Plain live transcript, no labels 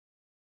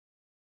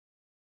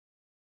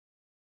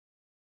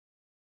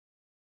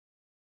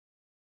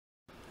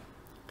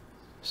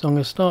So I'm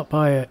going to start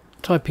by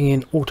typing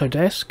in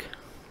Autodesk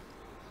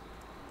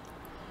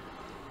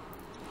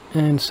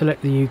and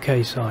select the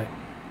UK site.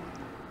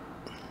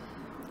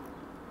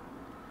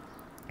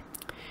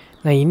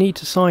 Now you need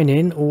to sign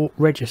in or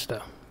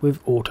register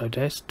with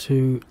Autodesk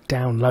to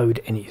download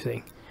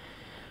anything.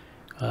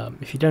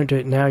 If you don't do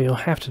it now, you'll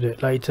have to do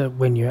it later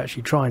when you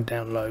actually try and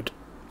download.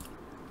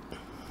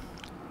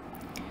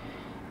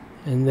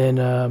 And then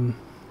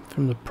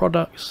from the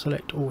products,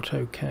 select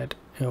AutoCAD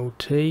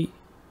LT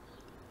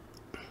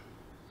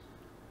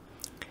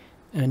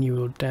and you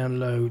will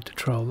download the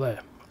trial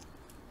there.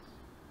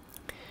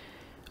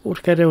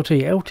 AutoCAD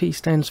LT. LT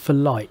stands for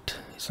light.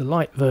 It's a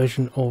light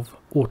version of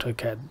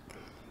AutoCAD,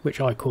 which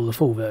I call the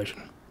full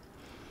version.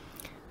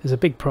 There's a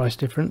big price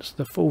difference.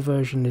 The full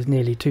version is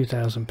nearly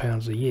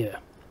 £2,000 a year.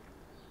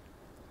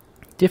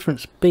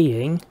 Difference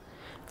being,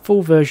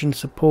 full version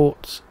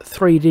supports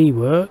 3D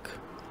work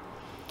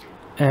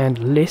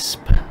and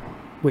Lisp,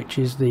 which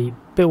is the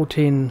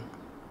built-in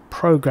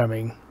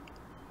programming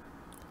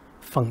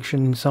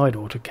function inside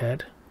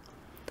AutoCAD,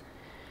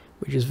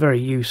 which is very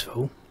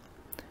useful.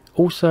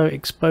 Also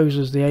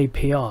exposes the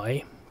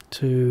API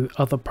to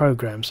other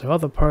programs, so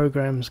other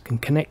programs can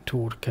connect to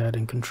AutoCAD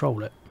and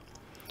control it.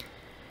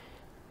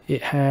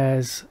 It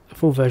has, the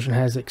full version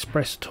has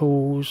express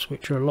tools,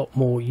 which are a lot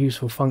more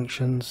useful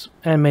functions,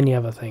 and many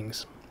other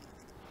things.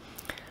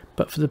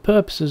 But for the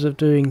purposes of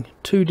doing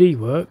 2D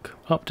work,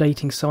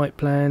 updating site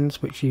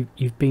plans which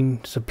you've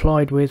been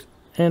supplied with,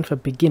 and for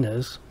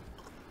beginners,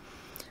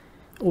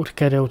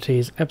 AutoCAD LT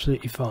is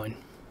absolutely fine.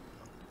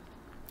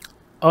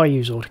 I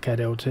use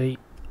AutoCAD LT.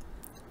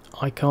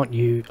 I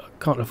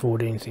can't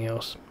afford anything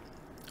else.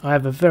 I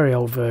have a very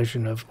old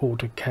version of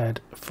AutoCAD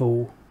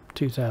Full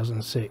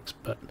 2006,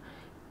 but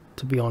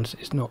to be honest,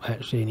 it's not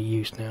actually any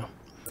use now.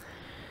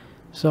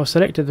 So I've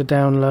selected the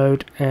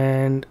download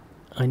and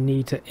I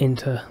need to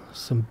enter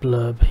some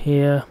blurb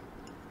here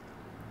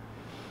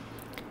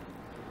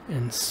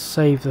and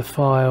save the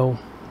file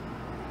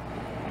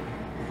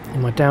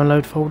in my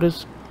download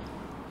folders,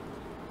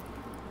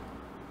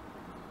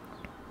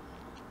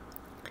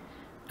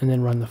 and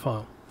then run the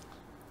file.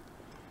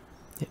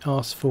 It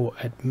asks for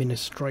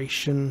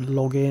administration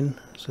login,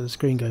 so the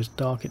screen goes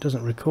dark. It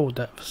doesn't record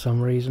that for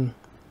some reason,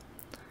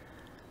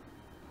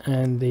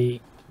 and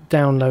the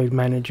download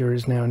manager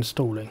is now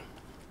installing.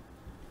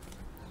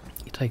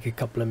 It take a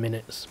couple of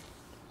minutes.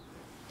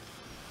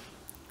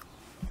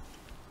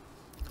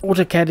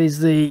 AutoCAD is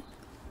the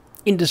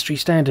industry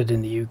standard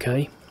in the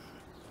UK.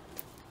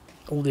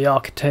 All the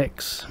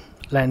architects,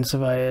 land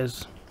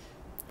surveyors,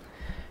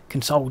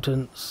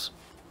 consultants,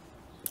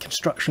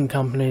 construction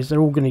companies, they're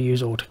all going to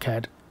use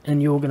AutoCAD,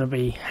 and you're going to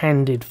be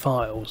handed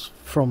files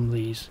from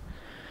these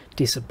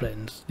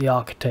disciplines. The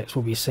architects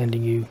will be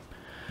sending you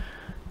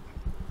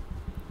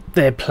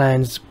their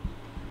plans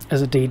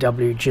as a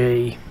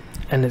DWG,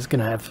 and it's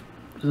going to have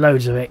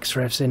loads of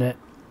XREFs in it,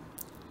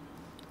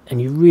 and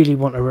you really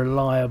want a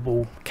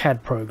reliable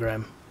CAD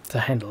program to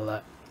handle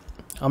that.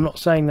 I'm not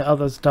saying that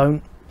others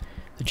don't,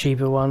 the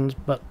cheaper ones,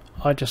 but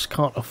I just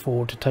can't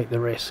afford to take the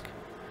risk.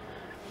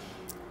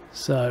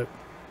 So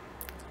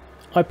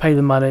I pay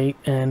the money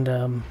and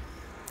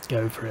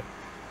go for it.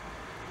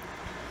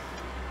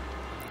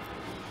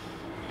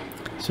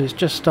 So it's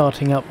just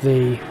starting up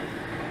the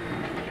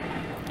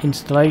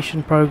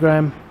installation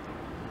program.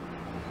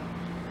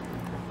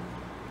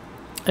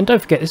 And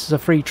don't forget, this is a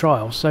free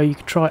trial, so you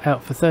can try it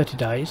out for 30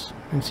 days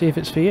and see if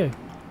it's for you.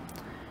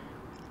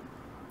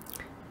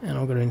 And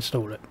I'm going to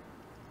install it.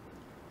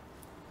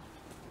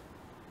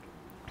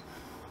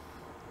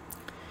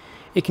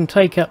 It can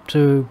take up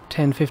to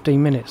 10-15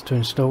 minutes to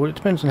install. It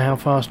depends on how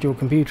fast your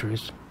computer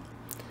is.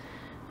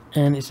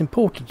 And it's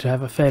important to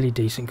have a fairly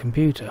decent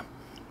computer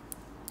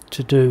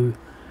to do,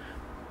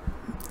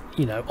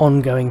 you know,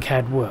 ongoing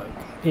CAD work.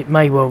 It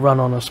may well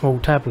run on a small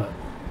tablet,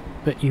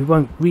 but you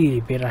won't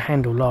really be able to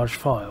handle large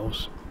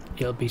files.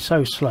 It'll be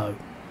so slow.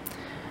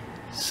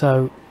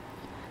 So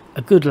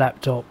a good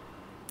laptop,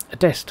 a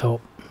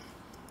desktop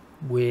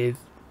with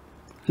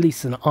at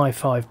least an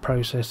i5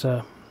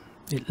 processor,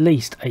 at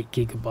least 8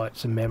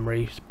 GB of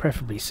memory,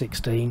 preferably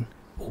 16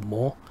 or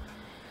more,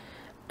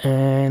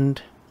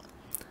 and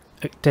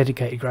a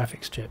dedicated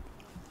graphics chip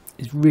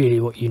is really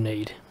what you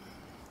need.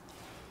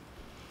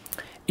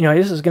 You know,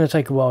 this is going to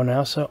take a while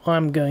now, so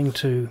I'm going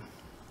to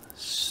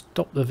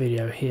stop the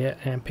video here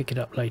and pick it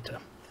up later.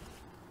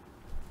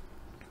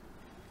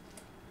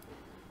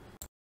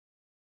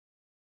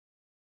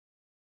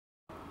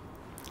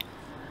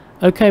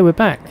 Okay, we're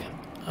back.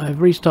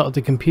 I've restarted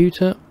the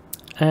computer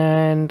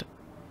and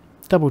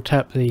double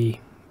tap the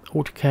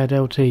AutoCAD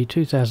LT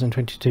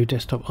 2022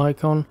 desktop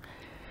icon,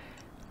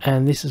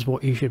 and this is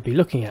what you should be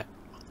looking at.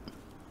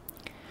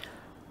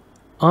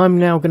 I'm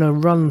now going to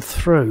run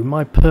through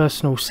my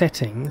personal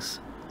settings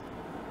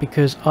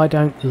because I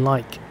don't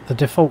like the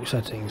default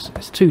settings.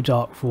 It's too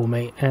dark for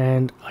me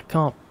and I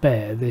can't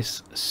bear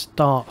this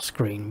start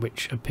screen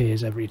which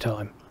appears every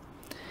time.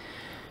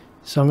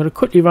 So I'm going to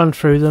quickly run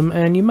through them,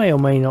 and you may or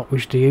may not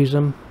wish to use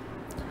them,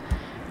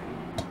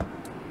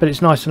 but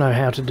it's nice to know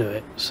how to do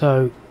it.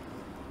 So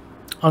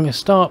I'm going to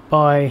start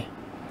by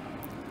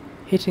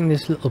hitting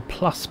this little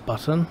plus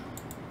button,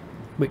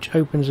 which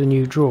opens a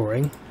new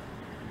drawing,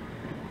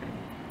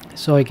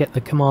 so I get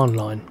the command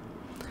line.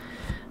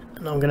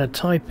 And I'm going to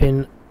type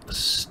in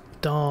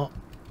start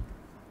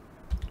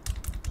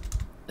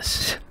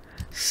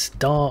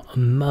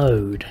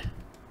mode,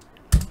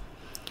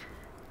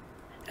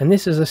 and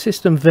this is a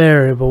system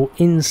variable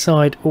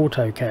inside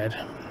AutoCAD,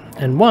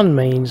 and 1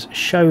 means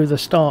show the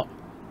start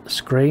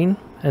screen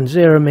and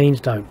 0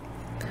 means don't.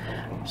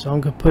 So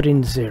I'm going to put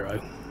in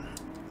 0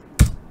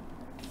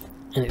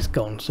 and it's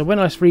gone. So when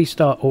I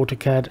restart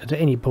AutoCAD at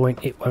any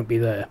point, it won't be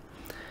there.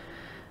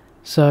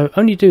 So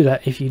only do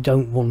that if you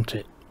don't want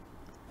it.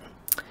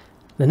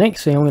 The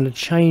next thing, I'm going to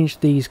change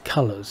these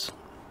colours.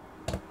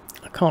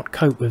 I can't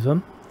cope with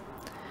them,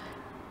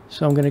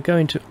 so I'm going to go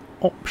into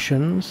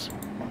options,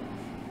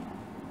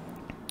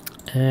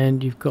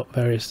 and you've got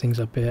various things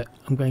up here.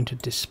 I'm going to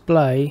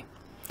display,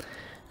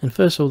 and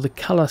first of all the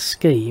colour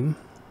scheme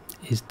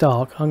is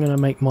dark. I'm going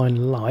to make mine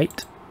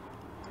light,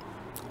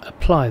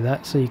 apply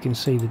that so you can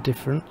see the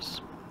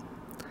difference,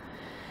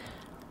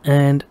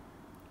 and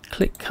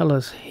click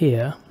colours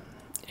here,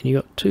 and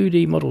you've got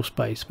 2D model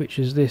space, which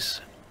is this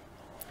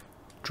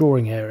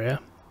drawing area,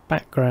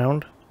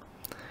 background.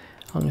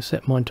 I'm going to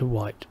set mine to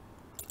white.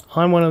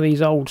 I'm one of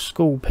these old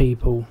school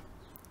people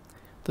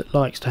that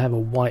likes to have a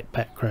white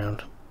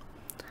background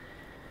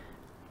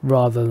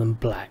rather than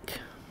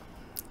black.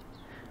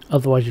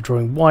 Otherwise you're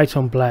drawing white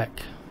on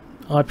black.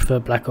 I prefer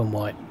black on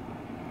white.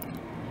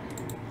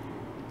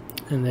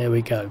 And there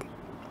we go.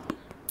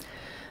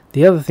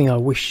 The other thing I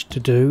wish to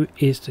do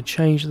is to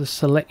change the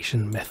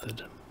selection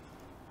method.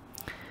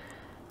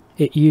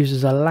 It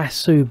uses a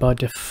lasso by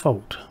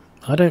default.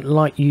 I don't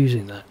like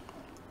using that.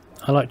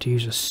 I like to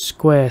use a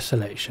square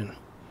selection.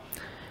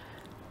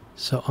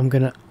 So I'm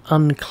going to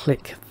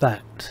unclick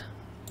that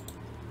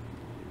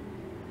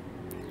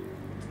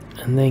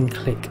and then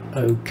click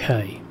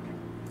OK.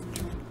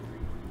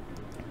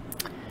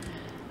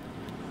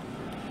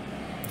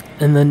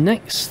 And the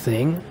next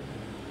thing,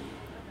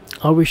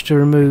 I wish to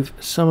remove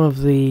some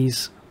of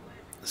these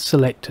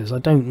selectors. I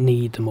don't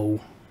need them all.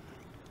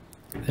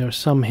 There are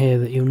some here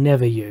that you'll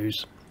never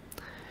use.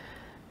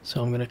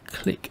 So I'm going to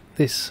click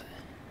this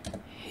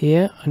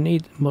here. I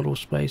need model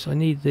space. I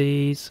need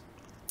these.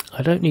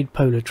 I don't need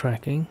polar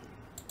tracking.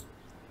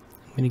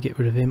 I'm going to get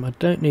rid of him. I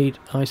don't need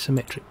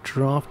isometric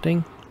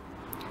drafting.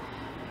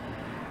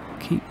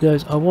 Keep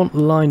those. I want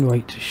line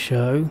weight to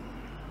show.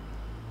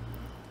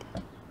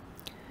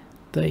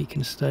 They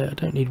can stay. I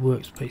don't need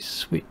workspace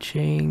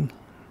switching.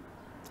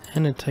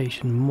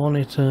 Annotation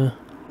monitor.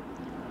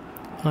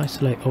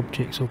 Isolate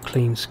objects or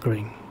clean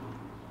screen.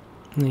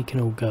 And they can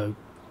all go.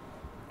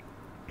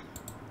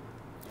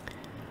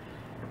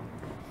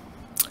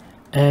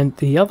 And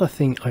the other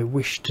thing I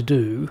wish to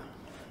do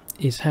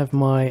is have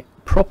my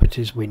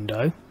properties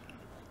window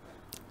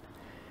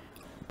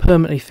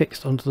permanently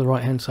fixed onto the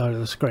right hand side of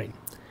the screen.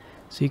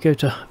 So you go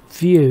to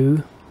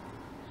View,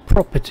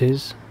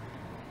 Properties,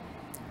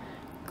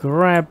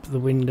 grab the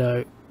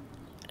window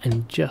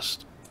and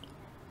just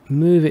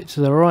move it to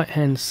the right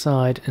hand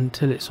side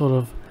until it sort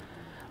of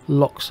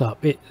locks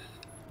up. It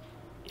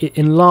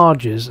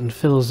enlarges and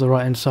fills the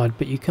right hand side,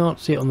 but you can't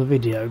see it on the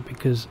video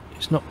because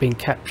it's not being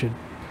captured.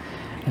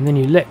 And then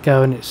you let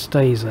go and it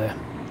stays there.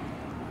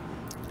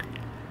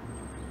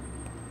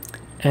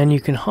 And you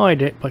can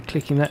hide it by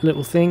clicking that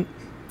little thing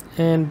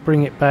and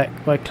bring it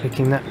back by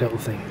clicking that little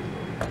thing.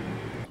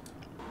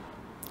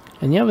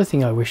 And the other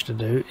thing I wish to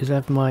do is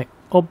have my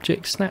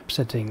Object Snap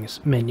Settings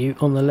menu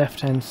on the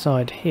left hand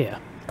side here.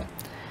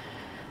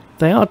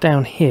 They are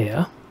down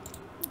here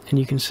and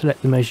you can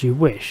select them as you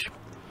wish,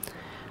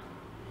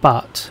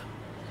 but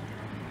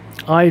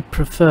I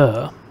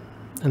prefer,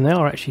 and they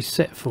are actually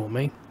set for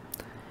me,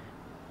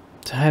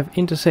 to have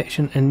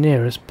intersection and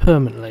nearest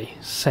permanently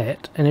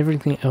set and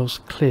everything else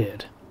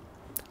cleared.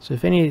 So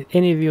if any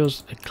of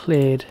yours are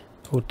cleared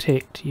or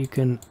ticked, you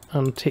can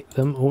untick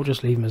them or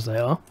just leave them as they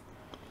are.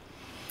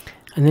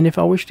 And then if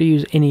I wish to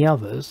use any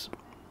others,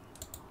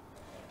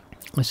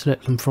 I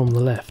select them from the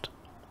left.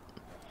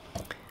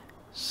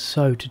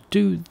 So to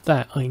do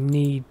that, I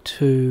need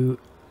to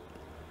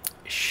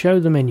show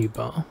the menu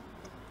bar,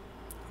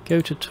 go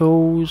to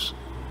Tools,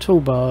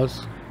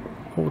 Toolbars,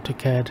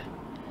 AutoCAD,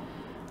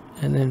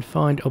 and then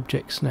find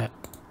Object Snap.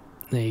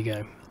 There you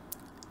go.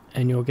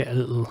 And you'll get a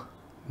little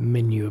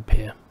menu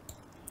appear.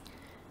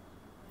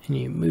 And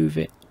you move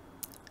it,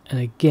 and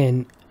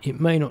again, it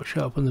may not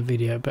show up on the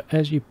video, but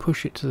as you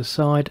push it to the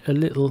side, a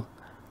little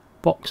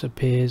box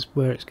appears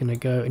where it's going to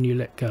go, and you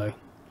let go.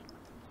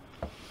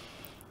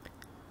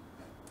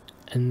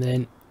 And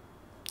then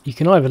you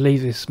can either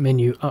leave this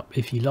menu up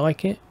if you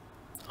like it.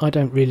 I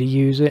don't really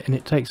use it, and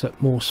it takes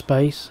up more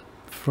space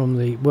from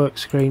the work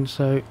screen,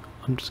 so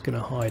I'm just going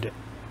to hide it.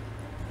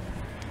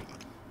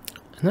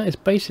 And that is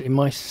basically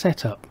my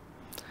setup.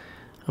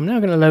 I'm now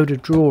going to load a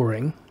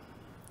drawing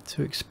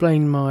to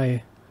explain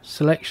my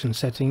selection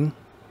setting.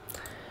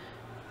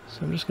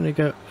 So I'm just going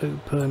to go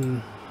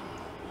open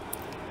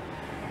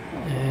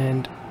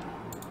and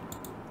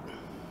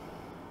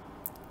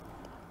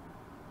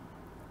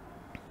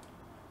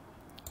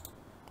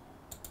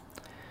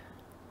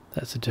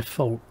That's a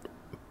default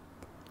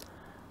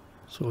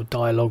sort of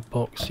dialog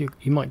box.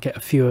 You might get a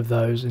few of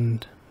those,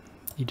 and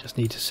you just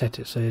need to set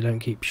it so they don't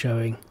keep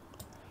showing.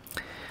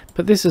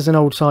 But this is an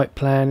old site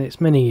plan. It's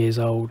many years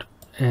old,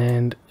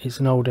 and it's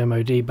an old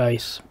MOD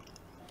base.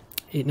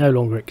 It no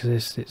longer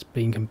exists. It's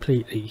been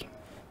completely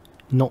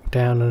knocked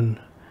down and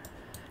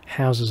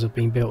houses have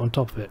been built on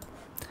top of it,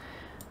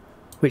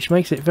 which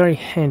makes it very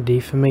handy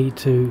for me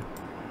to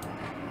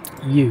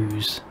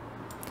use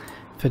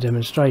for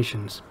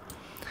demonstrations.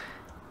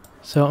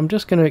 So I'm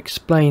just going to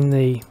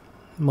explain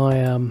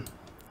my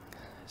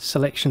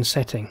selection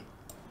setting.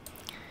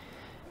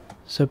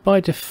 So by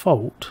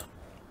default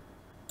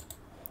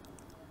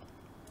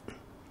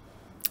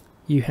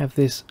you have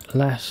this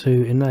lasso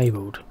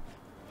enabled,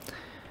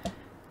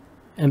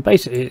 and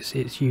basically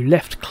it's you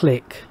left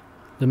click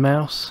the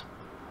mouse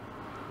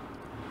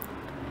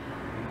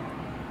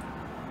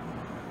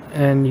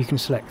and you can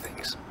select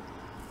things.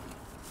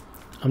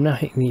 I'm now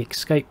hitting the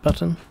escape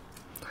button,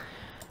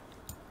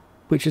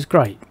 which is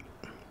great,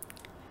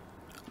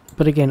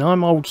 but again,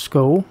 I'm old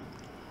school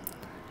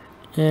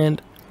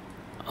and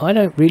I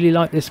don't really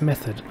like this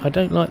method. I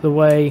don't like the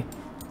way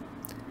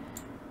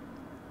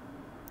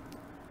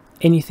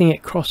anything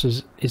it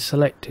crosses is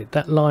selected.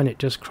 That line it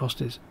just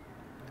crossed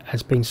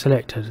has been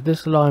selected.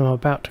 This line I'm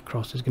about to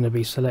cross is going to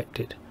be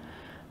selected,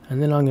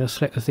 and then I'm going to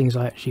select the things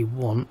I actually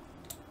want,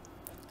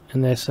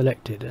 and they're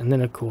selected, and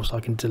then of course I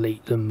can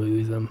delete them,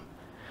 move them,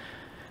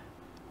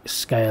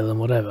 scale them,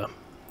 whatever.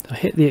 I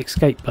hit the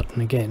escape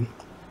button again.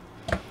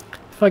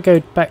 If I go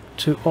back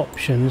to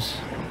options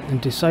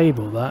and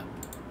disable that,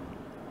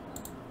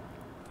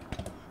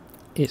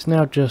 it's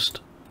now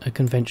just a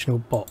conventional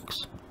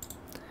box,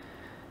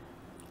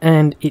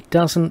 and it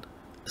doesn't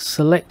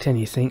select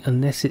anything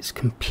unless it's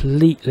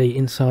completely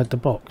inside the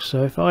box.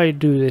 So if I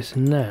do this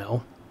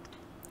now,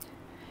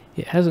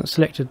 it hasn't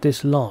selected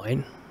this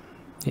line.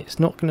 It's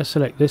not going to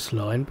select this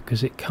line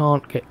because it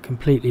can't get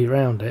completely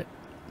around it.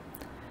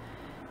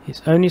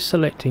 It's only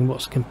selecting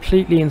what's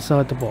completely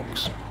inside the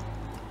box,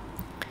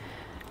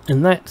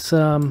 and that's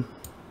the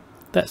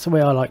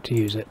way I like to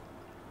use it.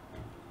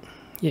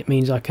 It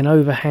means I can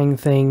overhang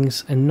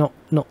things and not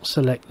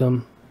select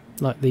them,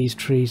 like these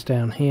trees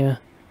down here.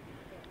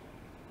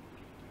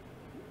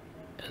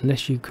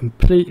 Unless you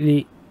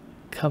completely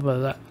cover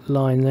that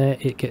line there,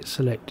 it gets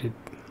selected.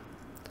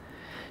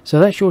 So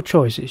that's your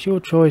choice. It's your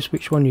choice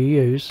which one you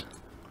use.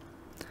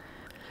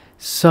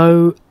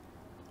 So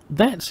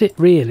that's it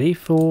really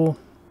for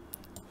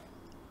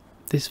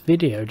this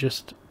video.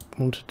 Just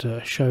wanted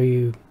to show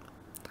you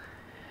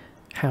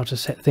how to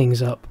set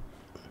things up.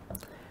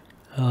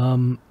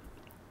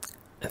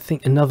 I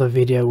think another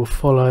video will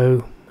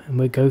follow and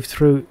we'll go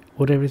through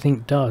what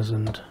everything does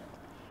and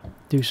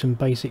do some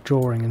basic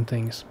drawing and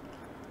things.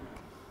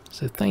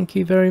 So thank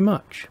you very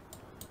much.